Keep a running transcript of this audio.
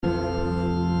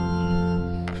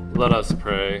Let us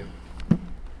pray.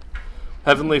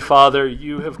 Heavenly Father,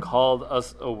 you have called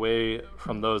us away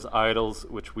from those idols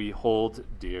which we hold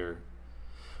dear.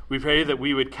 We pray that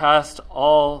we would cast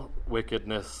all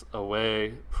wickedness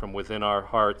away from within our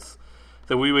hearts,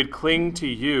 that we would cling to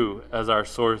you as our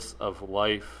source of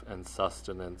life and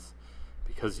sustenance,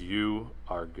 because you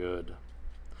are good.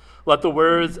 Let the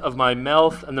words of my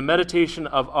mouth and the meditation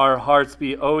of our hearts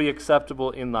be, O acceptable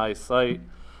in thy sight,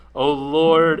 O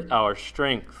Lord, our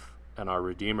strength and our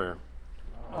Redeemer.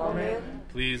 Amen.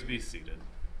 Please be seated.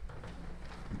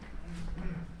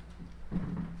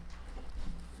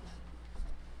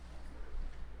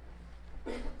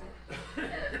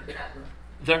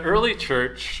 The early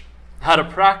church had a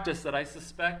practice that I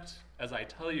suspect, as I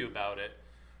tell you about it,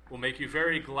 will make you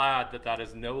very glad that that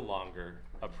is no longer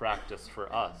a practice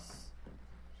for us.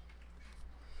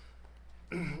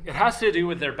 It has to do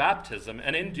with their baptism,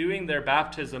 and in doing their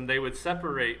baptism, they would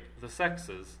separate the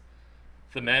sexes.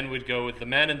 The men would go with the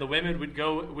men, and the women would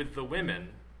go with the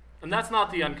women. And that's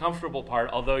not the uncomfortable part,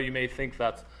 although you may think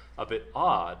that's a bit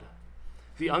odd.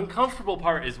 The uncomfortable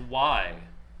part is why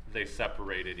they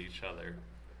separated each other.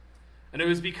 And it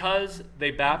was because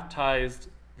they baptized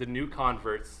the new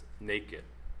converts naked.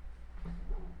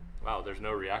 Wow, there's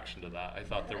no reaction to that. I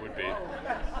thought there would be.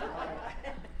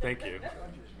 Thank you.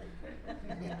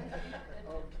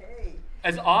 Okay.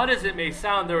 As odd as it may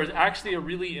sound, there was actually a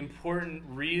really important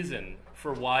reason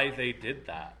for why they did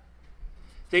that.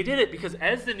 They did it because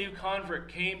as the new convert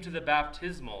came to the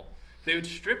baptismal, they would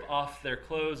strip off their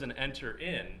clothes and enter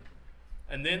in,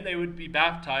 and then they would be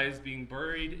baptized, being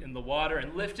buried in the water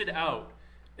and lifted out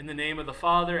in the name of the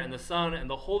Father and the Son and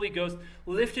the Holy Ghost,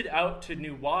 lifted out to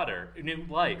new water, new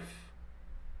life.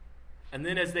 And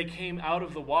then as they came out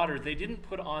of the water, they didn't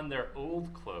put on their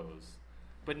old clothes,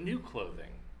 but new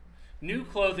clothing. New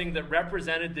clothing that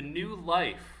represented the new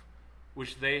life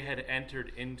which they had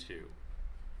entered into.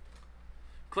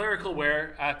 Clerical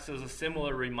wear acts as a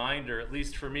similar reminder, at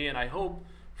least for me, and I hope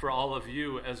for all of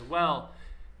you as well,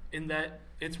 in that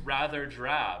it's rather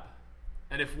drab.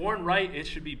 And if worn right, it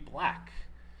should be black,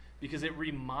 because it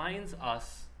reminds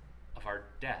us of our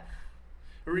death.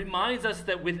 It reminds us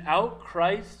that without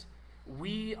Christ,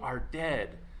 we are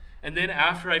dead. And then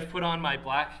after I've put on my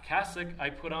black cassock, I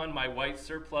put on my white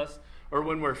surplice, or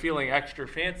when we're feeling extra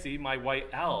fancy, my white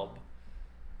alb.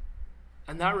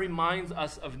 And that reminds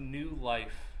us of new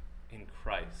life in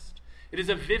Christ. It is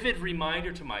a vivid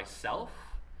reminder to myself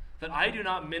that I do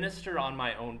not minister on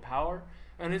my own power,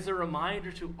 and is a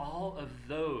reminder to all of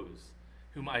those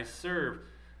whom I serve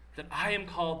that I am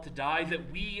called to die,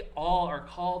 that we all are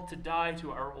called to die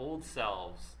to our old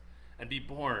selves and be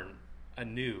born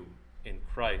anew in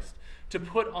Christ, to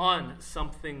put on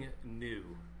something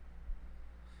new.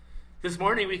 This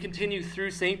morning we continue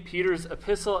through St. Peter's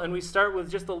epistle, and we start with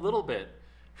just a little bit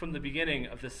from the beginning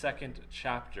of the second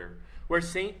chapter, where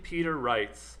St. Peter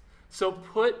writes, "So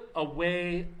put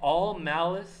away all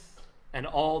malice and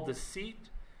all deceit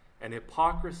and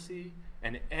hypocrisy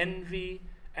and envy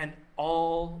and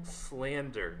all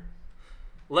slander.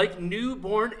 Like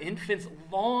newborn infants,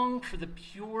 long for the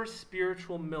pure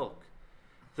spiritual milk,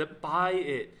 that by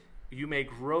it you may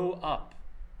grow up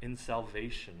in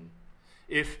salvation,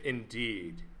 if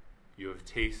indeed you have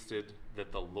tasted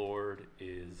that the Lord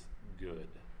is good."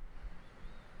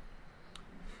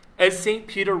 As St.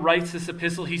 Peter writes this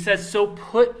epistle, he says, so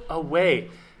put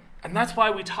away. And that's why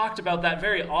we talked about that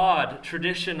very odd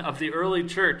tradition of the early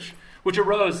church, which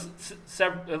arose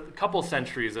a couple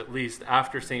centuries at least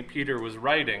after St. Peter was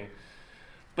writing.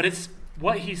 But it's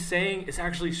what he's saying is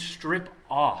actually strip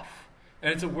off.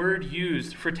 And it's a word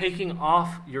used for taking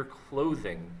off your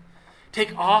clothing.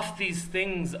 Take off these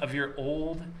things of your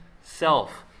old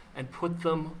self and put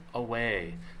them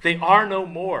away. They are no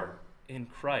more in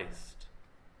Christ.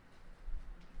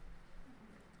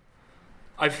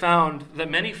 I've found that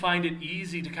many find it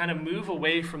easy to kind of move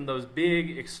away from those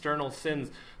big external sins,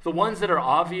 the ones that are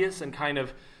obvious and kind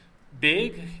of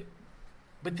big.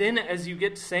 But then as you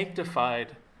get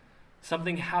sanctified,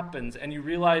 something happens and you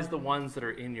realize the ones that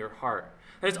are in your heart.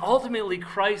 And it's ultimately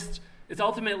Christ, it's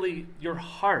ultimately your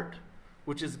heart,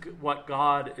 which is what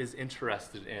God is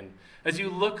interested in. As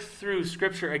you look through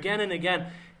Scripture again and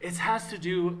again, it has to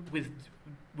do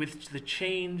with the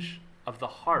change of the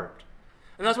heart.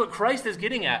 And that's what Christ is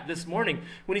getting at this morning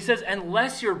when he says,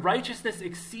 unless your righteousness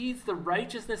exceeds the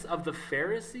righteousness of the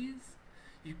Pharisees,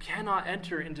 you cannot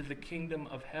enter into the kingdom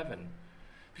of heaven.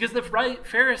 Because the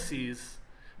Pharisees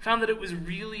found that it was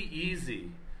really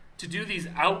easy to do these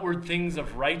outward things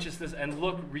of righteousness and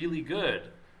look really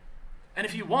good. And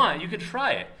if you want, you can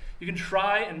try it. You can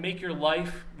try and make your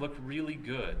life look really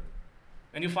good.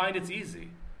 And you'll find it's easy.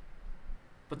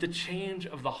 but the change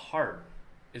of the heart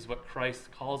is what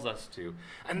Christ calls us to.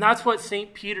 And that's what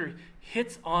St. Peter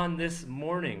hits on this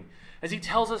morning as he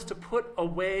tells us to put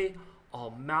away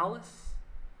all malice,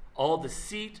 all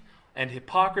deceit and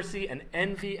hypocrisy and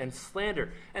envy and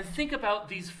slander. And think about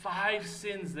these 5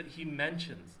 sins that he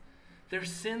mentions. They're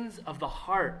sins of the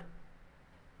heart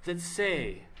that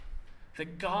say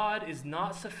that God is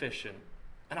not sufficient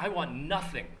and I want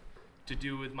nothing to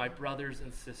do with my brothers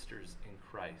and sisters in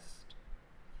Christ.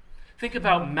 Think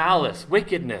about malice,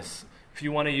 wickedness, if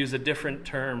you want to use a different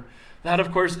term. That,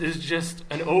 of course, is just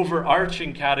an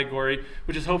overarching category,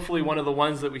 which is hopefully one of the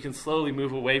ones that we can slowly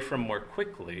move away from more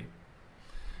quickly.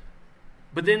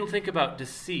 But then think about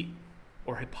deceit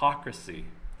or hypocrisy.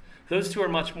 Those two are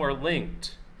much more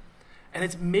linked. And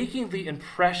it's making the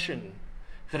impression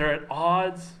that are at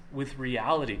odds with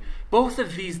reality. Both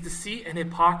of these, deceit and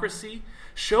hypocrisy,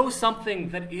 show something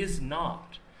that is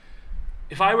not.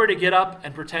 If I were to get up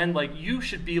and pretend like you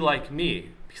should be like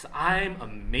me because I'm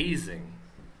amazing,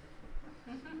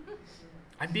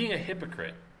 I'm being a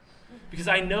hypocrite because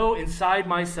I know inside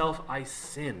myself I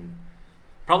sin.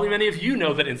 Probably many of you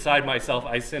know that inside myself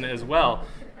I sin as well.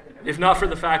 If not for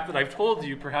the fact that I've told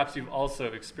you, perhaps you've also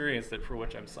experienced it, for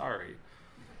which I'm sorry.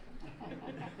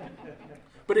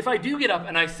 But if I do get up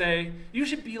and I say, you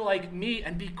should be like me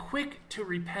and be quick to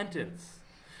repentance,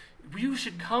 you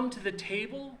should come to the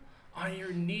table on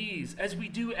your knees, as we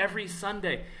do every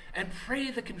Sunday, and pray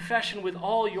the confession with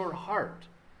all your heart,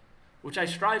 which I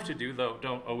strive to do, though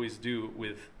don't always do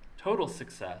with total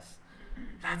success.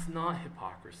 That's not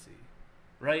hypocrisy,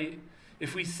 right?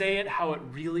 If we say it how it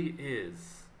really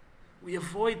is, we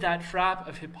avoid that trap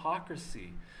of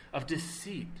hypocrisy, of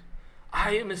deceit.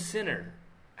 I am a sinner,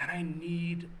 and I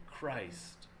need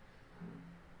Christ.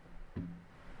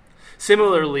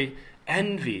 Similarly,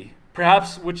 envy,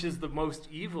 perhaps which is the most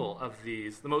evil of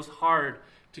these, the most hard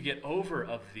to get over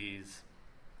of these,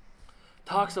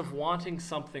 talks of wanting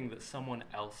something that someone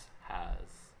else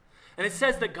has. And it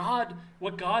says that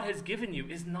what God has given you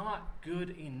is not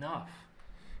good enough.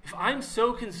 If I'm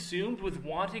so consumed with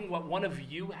wanting what one of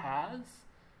you has,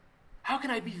 how can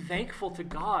I be thankful to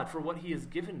God for what he has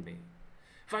given me?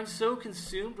 If I'm so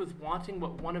consumed with wanting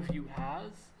what one of you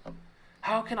has,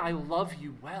 how can I love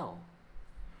you well?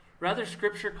 Rather,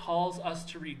 Scripture calls us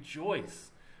to rejoice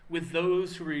with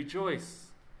those who rejoice.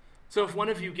 So if one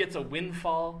of you gets a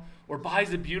windfall or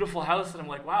buys a beautiful house, and I'm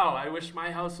like, wow, I wish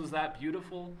my house was that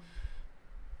beautiful,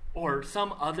 or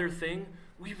some other thing,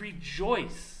 we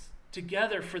rejoice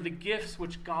together for the gifts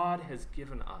which God has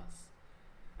given us.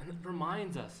 And it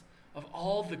reminds us of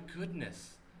all the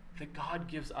goodness that God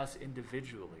gives us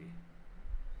individually.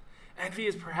 Envy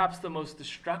is perhaps the most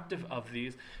destructive of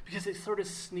these because it sort of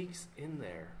sneaks in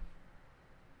there.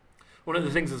 One of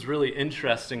the things that's really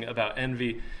interesting about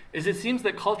envy is it seems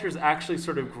that cultures actually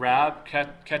sort of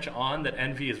catch on that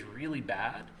envy is really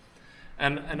bad.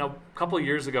 And a couple of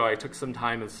years ago, I took some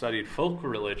time and studied folk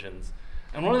religions.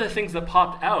 And one of the things that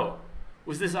popped out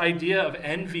was this idea of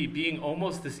envy being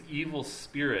almost this evil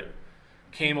spirit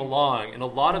came along in a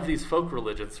lot of these folk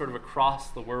religions sort of across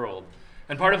the world.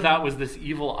 And part of that was this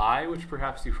evil eye, which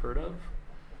perhaps you've heard of.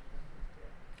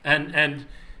 And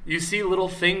you see little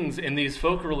things in these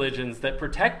folk religions that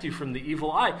protect you from the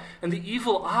evil eye. And the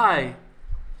evil eye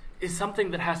is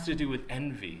something that has to do with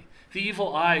envy. The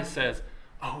evil eye says,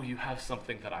 oh, you have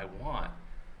something that I want.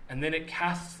 And then it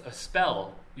casts a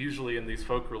spell, usually in these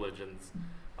folk religions,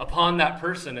 upon that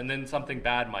person, and then something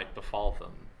bad might befall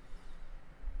them.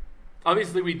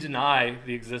 Obviously, we deny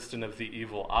the existence of the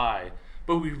evil eye,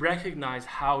 but we recognize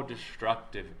how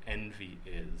destructive envy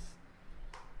is.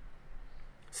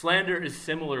 Slander is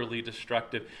similarly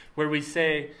destructive, where we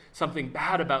say something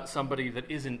bad about somebody that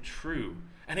isn't true.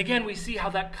 And again, we see how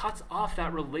that cuts off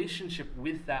that relationship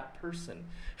with that person.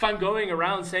 If I'm going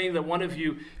around saying that one of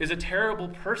you is a terrible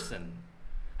person,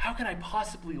 how can I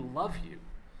possibly love you?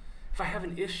 If I have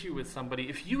an issue with somebody,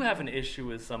 if you have an issue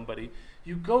with somebody,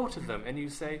 you go to them and you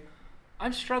say,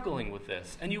 I'm struggling with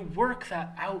this. And you work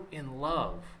that out in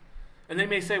love. And they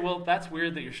may say, well, that's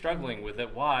weird that you're struggling with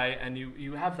it. Why? And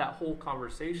you have that whole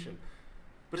conversation.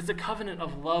 But it's a covenant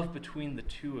of love between the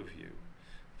two of you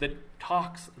that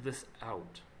talks this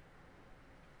out.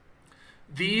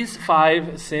 These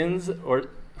 5 sins, or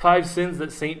 5 sins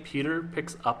that St. Peter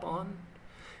picks up on,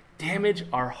 damage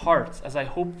our hearts, as I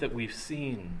hope that we've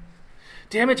seen.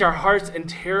 Damage our hearts and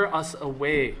tear us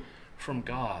away from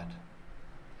God.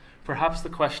 Perhaps the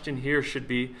question here should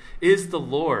be, is the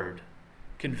Lord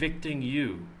convicting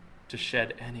you to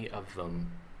shed any of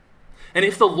them? And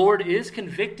if the Lord is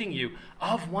convicting you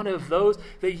of one of those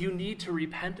that you need to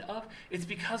repent of, it's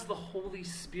because the Holy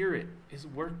Spirit is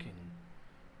working.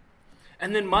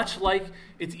 And then much like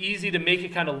it's easy to make it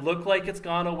kind of look like it's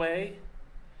gone away,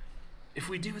 if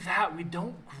we do that, we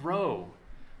don't grow,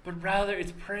 but rather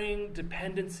it's praying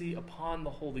dependency upon the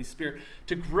Holy Spirit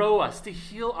to grow us, to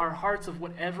heal our hearts of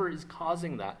whatever is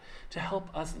causing that, to help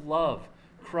us love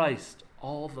Christ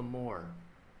all the more.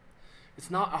 It's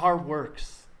not our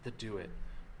works that do it,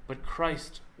 but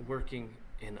Christ working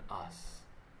in us.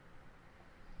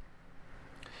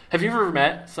 Have you ever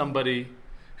met somebody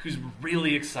who's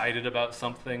really excited about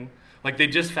something? Like they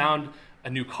just found a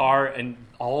new car and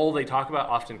all they talk about,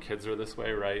 often kids are this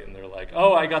way, right? And they're like,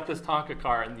 oh, I got this Tonka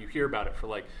car, and you hear about it for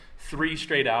like 3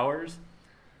 straight hours.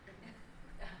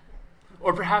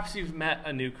 Or perhaps you've met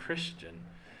a new Christian,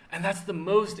 and that's the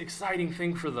most exciting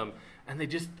thing for them. And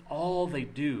all they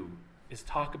do is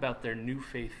talk about their new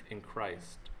faith in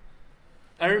Christ.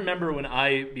 I remember when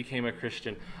I became a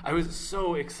Christian, I was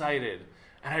so excited.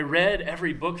 And I read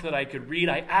every book that I could read.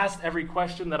 I asked every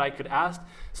question that I could ask,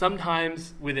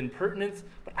 sometimes with impertinence,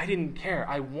 but I didn't care.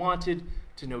 I wanted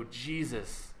to know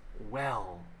Jesus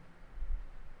well.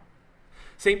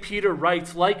 St. Peter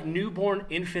writes, like newborn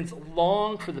infants,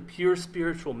 long for the pure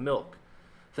spiritual milk,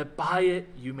 that by it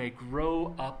you may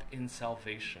grow up in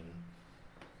salvation.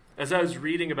 As I was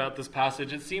reading about this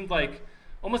passage, it seemed like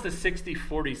almost a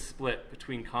 60-40 split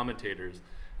between commentators.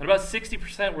 And about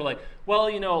 60% were like, well,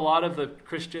 a lot of the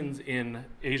Christians in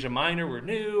Asia Minor were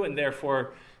new, and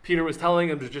therefore Peter was telling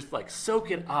them to just like soak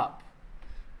it up.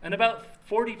 And about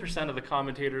 40% of the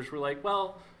commentators were like,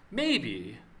 well,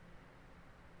 maybe.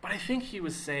 But I think he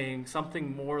was saying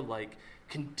something more like,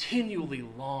 continually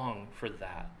long for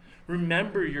that.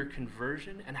 Remember your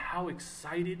conversion and how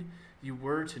excited you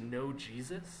were to know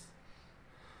Jesus.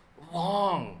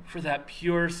 Long for that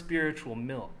pure spiritual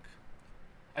milk.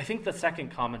 I think the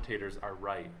second commentators are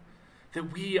right,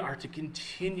 that we are to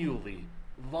continually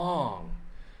long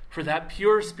for that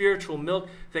pure spiritual milk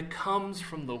that comes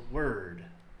from the Word.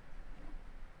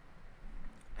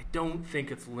 I don't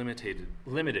think it's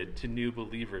limited to new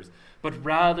believers, but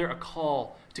rather a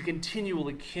call to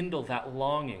continually kindle that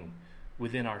longing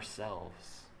within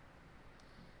ourselves.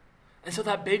 And so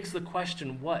that begs the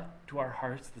question, what do our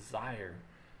hearts desire?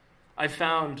 I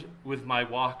found with my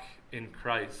walk in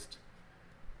Christ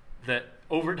that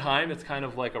over time it's kind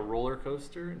of like a roller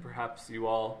coaster, and perhaps you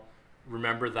all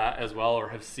remember that as well or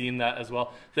have seen that as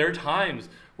well. There are times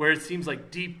where it seems like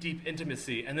deep, deep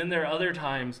intimacy, and then there are other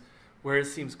times where it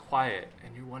seems quiet,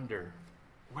 and you wonder,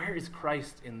 where is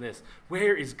Christ in this?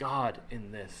 Where is God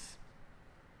in this?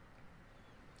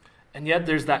 And yet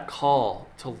there's that call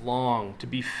to long, to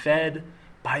be fed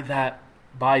by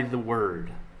the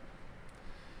Word.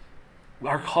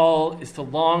 Our call is to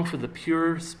long for the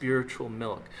pure spiritual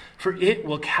milk, for it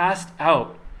will cast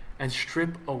out and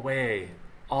strip away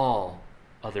all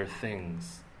other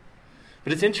things.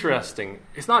 But it's interesting,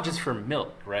 it's not just for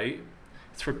milk, right?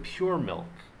 It's for pure milk.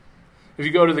 If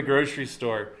you go to the grocery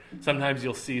store, sometimes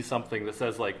you'll see something that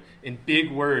says, like, in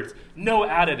big words, no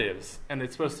additives. And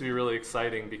it's supposed to be really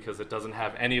exciting because it doesn't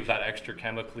have any of that extra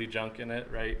chemically junk in it,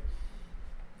 right?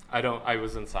 I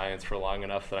was in science for long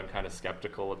enough that I'm kind of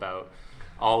skeptical about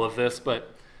all of this,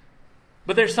 but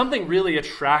there's something really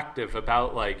attractive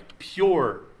about like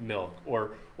pure milk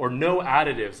or no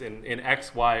additives in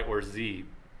X, Y, or Z.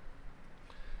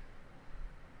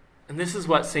 And this is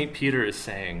what St. Peter is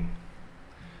saying.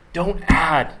 Don't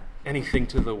add anything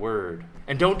to the Word,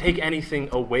 and don't take anything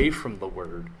away from the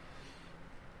Word.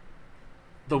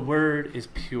 The Word is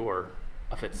pure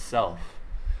of itself.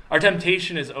 Our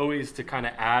temptation is always to kind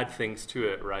of add things to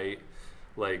it, right?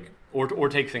 Like, or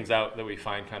take things out that we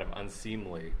find kind of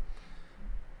unseemly.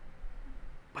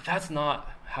 But that's not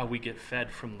how we get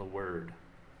fed from the Word.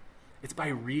 It's by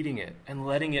reading it and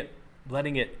letting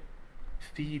it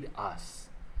feed us.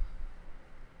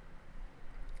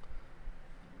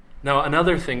 Now,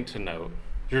 another thing to note,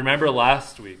 you remember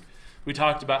last week, we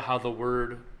talked about how the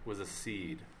Word was a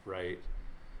seed, right?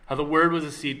 How the Word was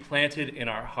a seed planted in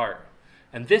our heart.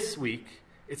 And this week,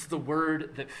 it's the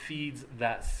Word that feeds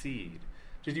that seed.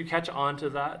 Did you catch on to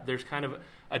that? There's kind of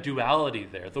a duality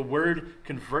there. The Word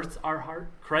converts our heart.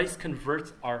 Christ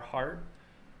converts our heart.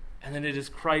 And then it is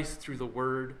Christ through the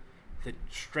Word that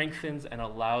strengthens and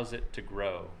allows it to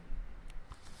grow.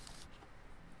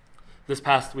 This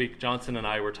past week, Johnson and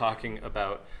I were talking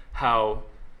about how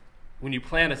when you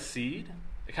plant a seed,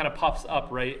 it kind of pops up,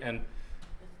 right? And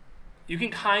you can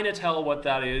kind of tell what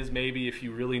that is, maybe if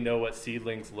you really know what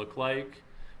seedlings look like.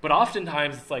 But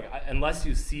oftentimes, it's like, unless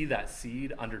you see that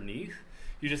seed underneath,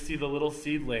 you just see the little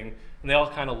seedling, and they all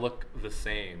kind of look the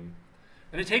same.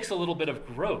 And it takes a little bit of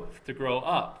growth to grow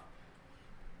up.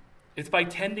 It's by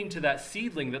tending to that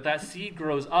seedling that seed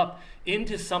grows up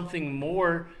into something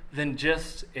more than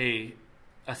just a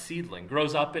seedling,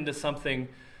 grows up into something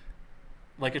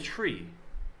like a tree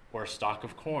or a stalk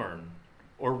of corn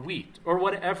or wheat or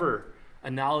whatever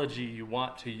analogy you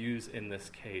want to use in this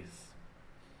case.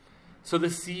 So the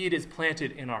seed is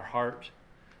planted in our heart,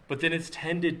 but then it's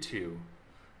tended to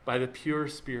by the pure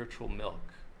spiritual milk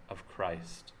of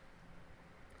Christ.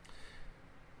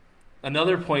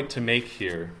 Another point to make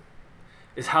here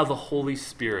is how the Holy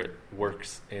Spirit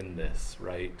works in this,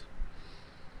 right?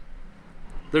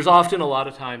 There's often a lot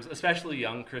of times, especially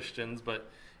young Christians, but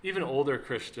even older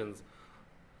Christians,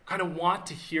 kind of want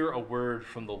to hear a word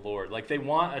from the Lord. Like they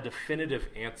want a definitive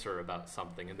answer about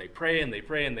something, and they pray and they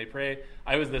pray and they pray.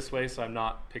 I was this way, so I'm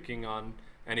not picking on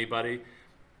anybody.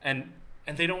 And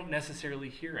they don't necessarily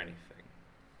hear anything.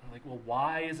 They're like, well,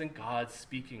 why isn't God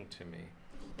speaking to me?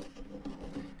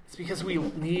 It's because we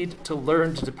need to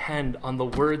learn to depend on the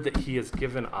word that he has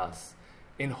given us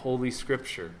in Holy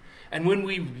Scripture. And when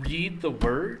we read the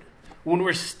word, when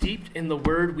we're steeped in the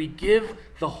word, we give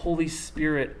the Holy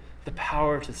Spirit the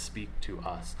power to speak to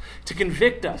us, to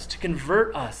convict us, to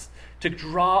convert us, to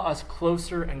draw us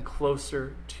closer and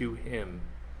closer to him.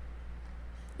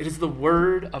 It is the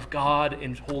word of God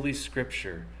in Holy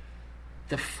Scripture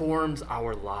that forms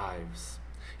our lives.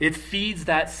 It feeds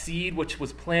that seed which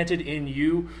was planted in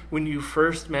you when you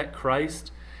first met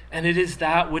Christ, and it is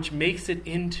that which makes it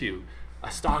into a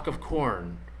stalk of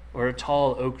corn or a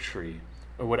tall oak tree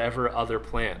or whatever other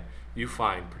plant you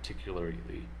find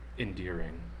particularly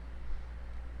endearing.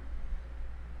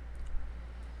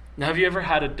 Now, have you ever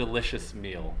had a delicious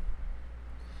meal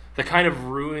that kind of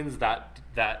ruins that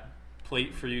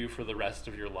plate for you for the rest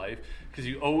of your life because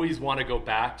you always want to go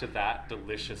back to that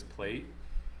delicious plate?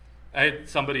 I had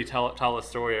somebody tell a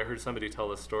story. I heard somebody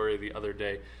tell a story the other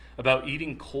day about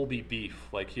eating Colby beef.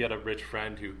 Like he had a rich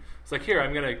friend who was like, here,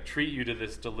 I'm going to treat you to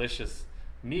this delicious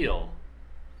meal.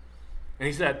 And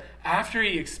he said after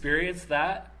he experienced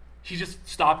that, he just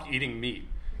stopped eating meat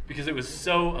because it was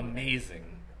so amazing.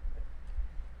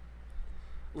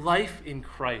 Life in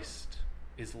Christ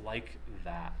is like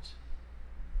that.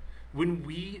 When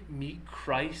we meet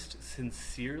Christ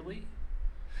sincerely,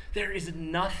 there is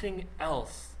nothing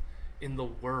else in the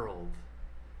world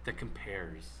that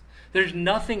compares. There's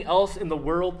nothing else in the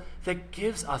world that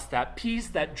gives us that peace,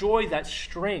 that joy, that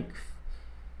strength.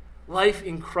 Life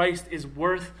in Christ is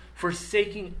worth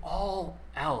forsaking all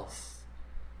else.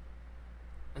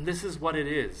 And this is what it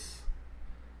is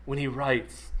when he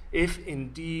writes, if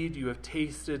indeed you have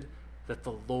tasted that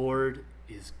the Lord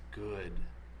is good.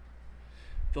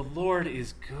 The Lord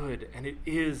is good, and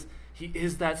he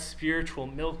is that spiritual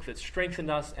milk that strengthens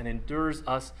us and endures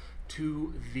us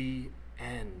to the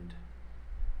end.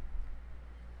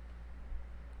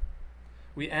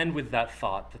 We end with that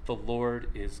thought that the Lord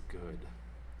is good.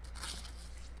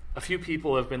 A few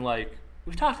people have been like,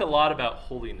 we've talked a lot about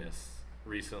holiness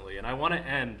recently, and I want to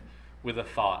end with a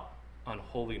thought on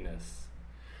holiness.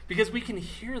 Because we can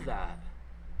hear that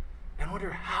and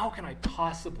wonder, how can I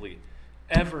possibly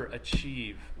ever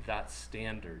achieve that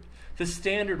standard? The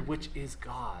standard which is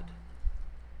God.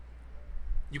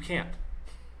 You can't.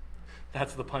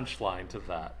 That's the punchline to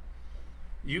that.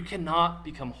 You cannot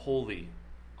become holy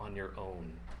on your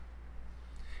own.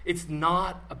 It's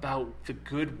not about the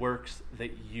good works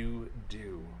that you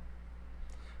do,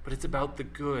 but it's about the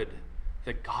good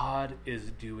that God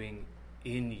is doing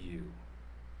in you.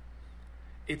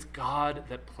 It's God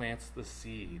that plants the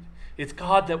seed. It's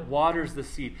God that waters the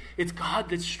seed. It's God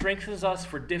that strengthens us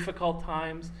for difficult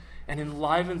times and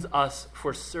enlivens us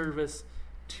for service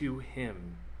to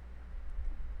him.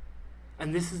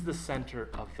 And this is the center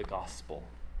of the gospel.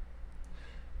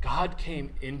 God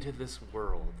came into this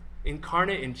world,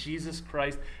 incarnate in Jesus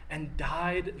Christ, and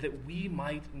died that we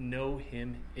might know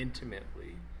him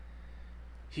intimately.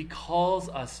 He calls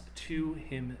us to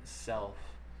himself,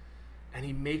 and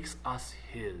he makes us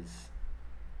his.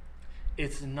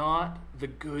 It's not the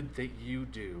good that you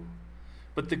do,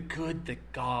 but the good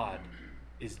that God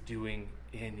is doing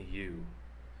in you.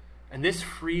 And this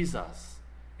frees us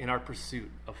in our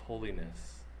pursuit of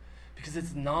holiness, because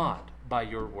it's not by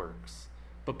your works,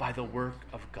 but by the work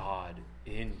of God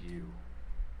in you.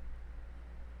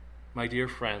 My dear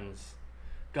friends,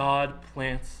 God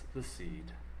plants the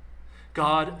seed.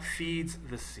 God feeds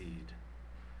the seed.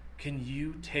 Can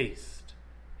you taste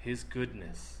his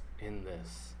goodness in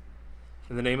this?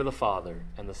 In the name of the Father,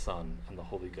 and the Son, and the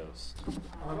Holy Ghost.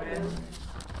 Amen.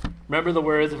 Remember the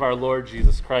words of our Lord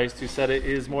Jesus Christ, who said, it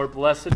is more blessed